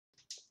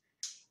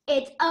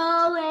It's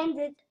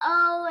Owen's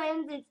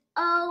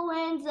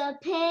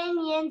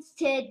opinions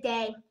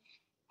today.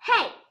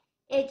 Hey,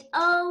 it's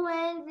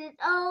Owen's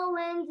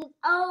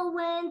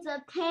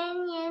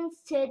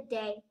opinions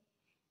today.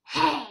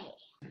 Hey.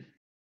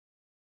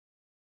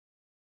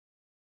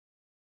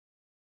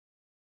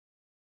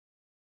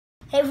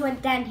 Hey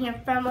everyone, down here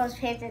from Most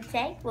Fans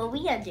today. What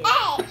we gonna do?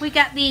 Hey. We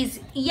got these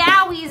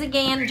yowies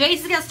again. Jace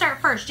is gonna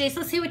start first. Jace,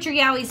 let's see what your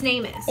yowie's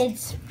name is.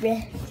 It's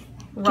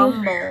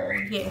Rumble.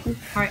 Yeah.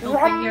 All right,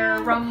 open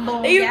your Rumble.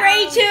 Are you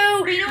ready to?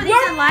 You know what these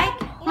are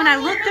like? When I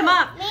looked them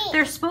up,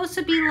 they're supposed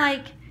to be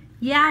like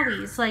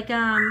yowies, like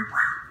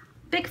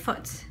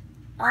Bigfoots.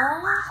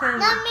 Oh. So,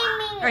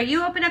 are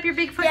you open up your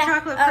Bigfoot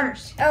chocolate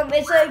first?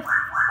 It's like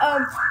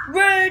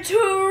ready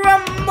to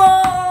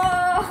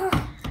rumble.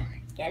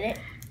 Get it?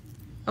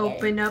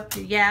 Open up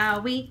your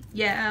yowie.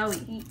 Get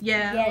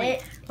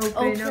it?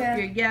 Open up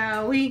your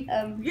yowie.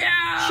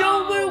 Yeah.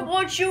 Show me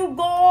what you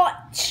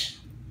got.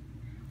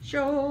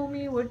 Show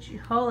me what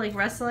you. Oh, like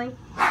wrestling.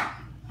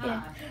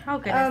 Yeah. Oh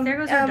goodness, there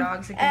goes our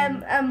dogs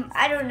again.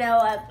 I don't know.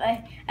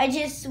 I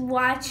just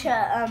watch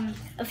a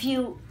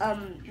few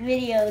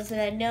videos, and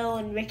I know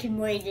in Rick and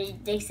Morty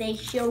they say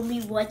show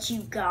me what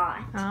you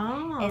got.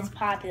 Oh. It's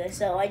popular,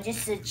 so I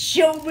just said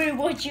show me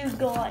what you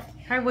got.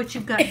 All right, what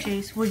you got,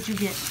 Jace? What'd you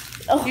get?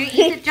 Oh. You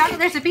eat the chocolate.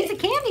 There's a piece of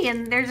candy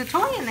and there's a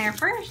toy in there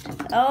first.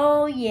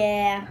 Oh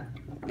yeah.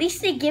 At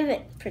least they give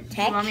it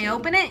protection. You want me to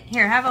open it?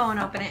 Here, have Owen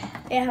open it.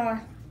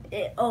 Yeah.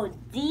 Oh,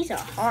 these are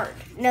hard.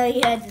 No, you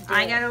had to do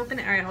I gotta open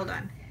it. All right, hold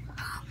on.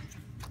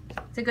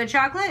 Is it good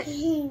chocolate?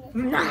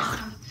 No.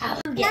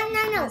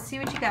 Let's see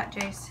what you got,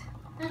 Jace.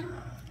 We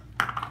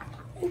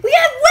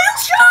have whale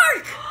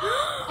shark!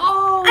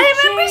 Oh, I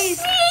remember Jace.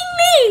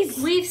 seeing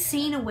these! We've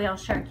seen a whale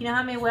shark. You know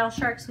how many whale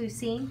sharks we've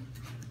seen?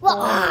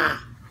 Well,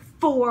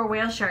 4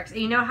 whale sharks.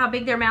 And you know how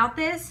big their mouth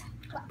is?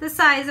 The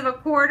size of a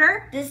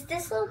quarter. this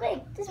little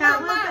big. This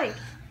That little little big.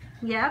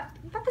 Yep,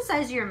 about the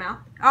size of your mouth.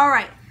 All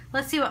right,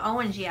 let's see what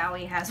Owen's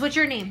yowie has. What's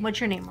your name? What's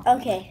your name?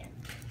 Okay.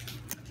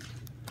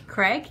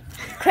 Craig?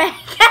 Craig.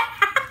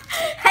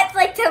 That's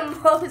like the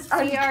most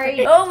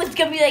CRE. Oh, it's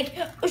gonna be like,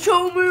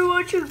 show me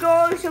what you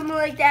got, or something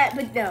like that.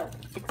 But no,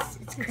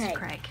 it's Craig. It's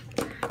Craig.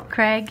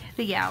 Craig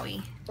the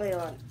yowie. Wait,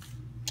 hold on.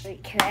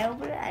 Wait, can I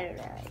open it? I don't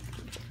know.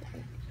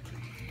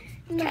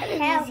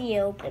 Kind of easy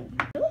open.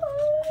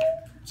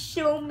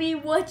 Show me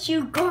what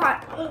you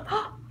got. Oh,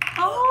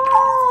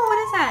 what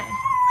is that?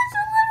 It's a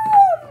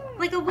little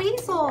Like a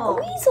weasel. a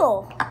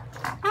weasel.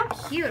 How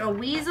cute. A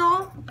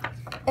weasel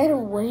And a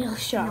whale and a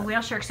shark.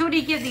 whale shark. So what do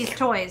you give these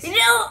toys? You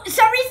know, for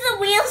some reason the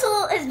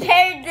weasel is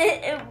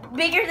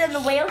bigger than the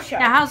whale shark.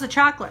 Now, how's the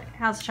chocolate?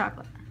 How's the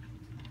chocolate?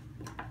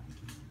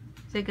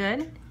 Is it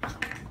good?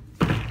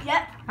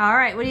 Yep. All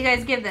right, what do you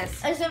guys give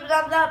this? I said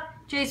thumbs up.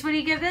 Jace, what do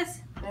you give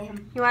this?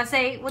 You want to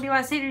say, what do you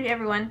want to say to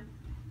everyone?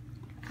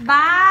 Bye.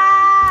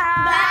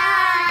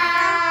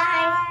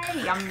 Bye.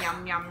 Yum,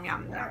 yum, yum,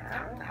 yum, yum,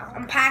 yum.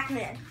 I'm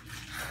Pac-Man.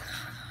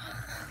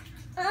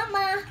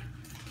 Mama.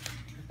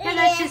 And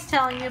that's just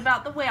telling you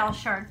about the whale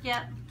shark.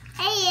 Yep.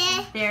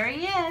 Hey. There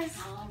he is.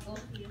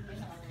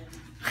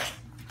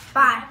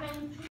 Bye.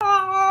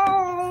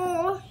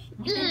 Oh.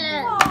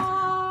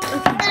 Aww.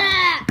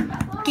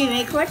 Give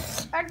me a quick.